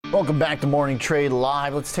Welcome back to Morning Trade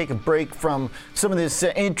Live. Let's take a break from some of this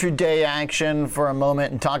intraday action for a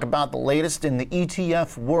moment and talk about the latest in the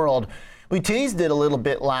ETF world. We teased it a little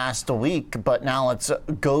bit last week, but now let's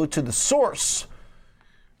go to the source.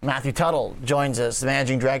 Matthew Tuttle joins us, the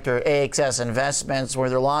managing director of AXS Investments, where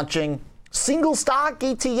they're launching single stock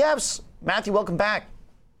ETFs. Matthew, welcome back.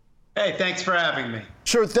 Hey, thanks for having me.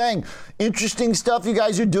 Sure thing. Interesting stuff you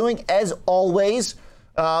guys are doing, as always.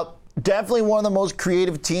 Definitely one of the most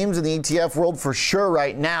creative teams in the ETF world for sure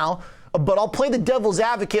right now. But I'll play the devil's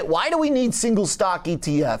advocate. Why do we need single stock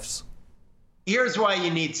ETFs? Here's why you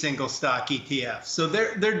need single stock ETFs. So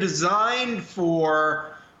they're designed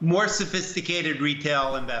for more sophisticated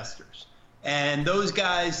retail investors. And those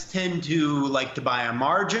guys tend to like to buy on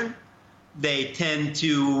margin. They tend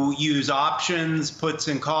to use options, puts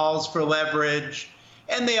and calls for leverage.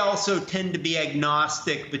 And they also tend to be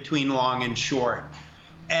agnostic between long and short.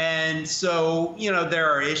 And so, there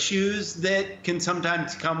are issues that can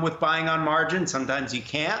sometimes come with buying on margin. Sometimes you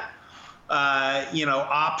can't.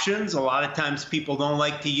 Options, a lot of times people don't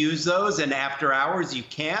like to use those. And after hours, you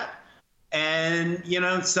can't. And,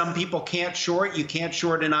 some people can't short. You can't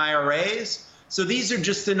short in IRAs. So these are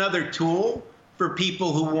just another tool for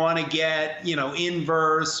people who want to get,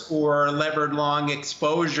 inverse or levered long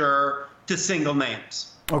exposure to single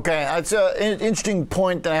names. Okay, that's an interesting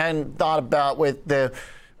point that I hadn't thought about with the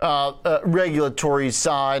regulatory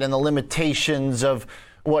side and the limitations of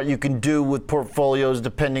what you can do with portfolios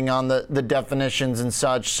depending on the definitions and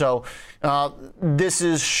such. So this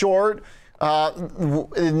is short.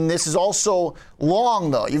 And this is also long,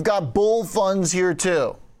 though. You've got bull funds here,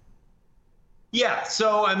 too. Yeah.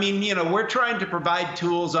 So, we're trying to provide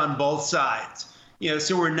tools on both sides.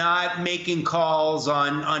 So we're not making calls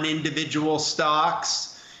on individual stocks.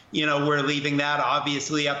 We're leaving that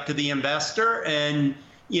obviously up to the investor. And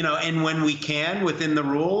when we can, within the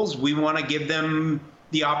rules, we want to give them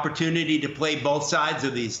the opportunity to play both sides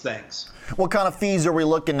of these things. What kind of fees are we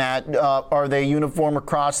looking at? Are they uniform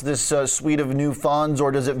across this suite of new funds,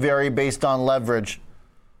 or does it vary based on leverage?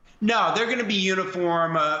 No, they're going to be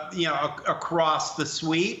uniform, across the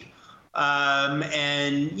suite.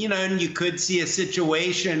 And you could see a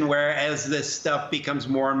situation where as this stuff becomes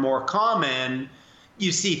more and more common,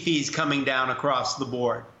 you see fees coming down across the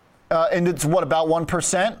board. And it's about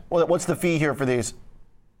 1%? What's the fee here for these?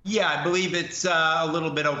 Yeah, I believe it's a little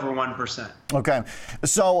bit over 1%. Okay.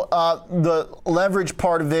 So the leverage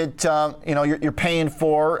part of it, you're paying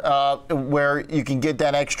for where you can get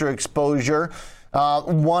that extra exposure.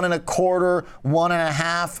 1.25,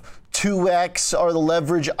 1.5, 2x are the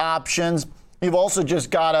leverage options. You've also just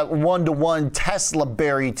got a 1-to-1 Tesla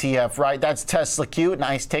Bear ETF, right? That's Tesla Q.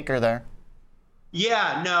 Nice ticker there.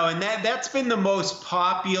 Yeah, no, and that's been the most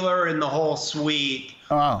popular in the whole suite.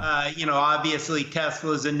 Oh. Obviously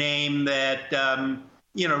Tesla's a name that,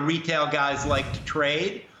 retail guys like to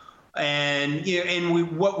trade.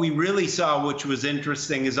 And what we really saw, which was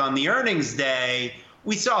interesting, is on the earnings day,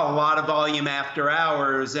 we saw a lot of volume after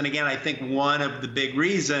hours. And again, I think one of the big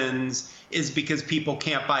reasons is because people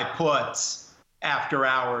can't buy puts after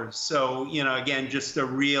hours. So, again, just a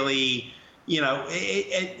really,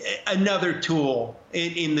 another tool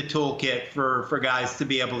in the toolkit for guys to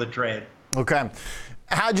be able to trade. Okay.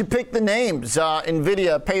 How'd you pick the names?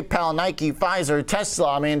 NVIDIA, PayPal, Nike, Pfizer,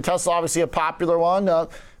 Tesla. Tesla obviously a popular one.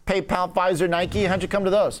 PayPal, Pfizer, Nike. How'd you come to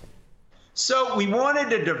those? So we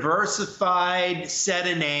wanted a diversified set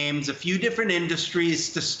of names, a few different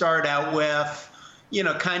industries to start out with,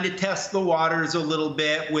 kind of test the waters a little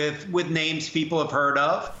bit with names people have heard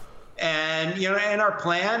of. And, and our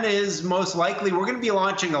plan is most likely we're going to be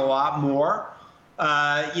launching a lot more.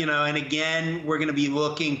 And again, we're going to be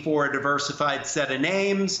looking for a diversified set of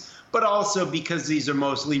names, but also because these are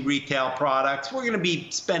mostly retail products, we're going to be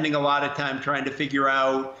spending a lot of time trying to figure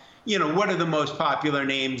out, what are the most popular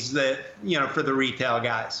names that, for the retail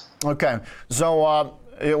guys. Okay. So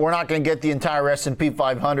we're not going to get the entire S&P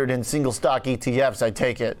 500 in single stock ETFs, I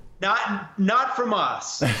take it. Not from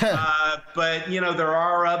us, but there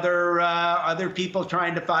are other people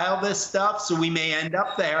trying to file this stuff, so we may end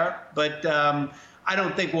up there. But I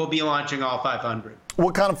don't think we'll be launching all 500.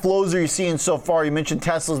 What kind of flows are you seeing so far? You mentioned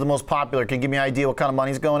Tesla's the most popular. Can you give me an idea what kind of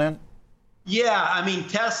money's going in? Yeah,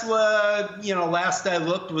 Tesla, last I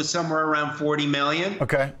looked was somewhere around 40 million.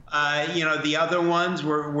 Okay. The other ones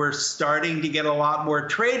we're starting to get a lot more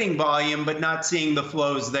trading volume, but not seeing the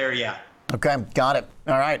flows there yet. Okay, got it.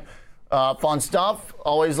 All right. Fun stuff.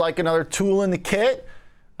 Always like another tool in the kit.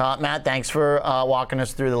 Matt, thanks for walking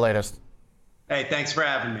us through the latest. Hey, thanks for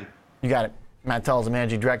having me. You got it. Matt Tuttle is the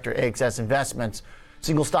managing director at AXS Investments.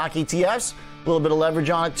 Single stock ETFs, little bit of leverage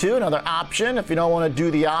on it too. Another option if you don't want to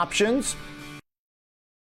do the options.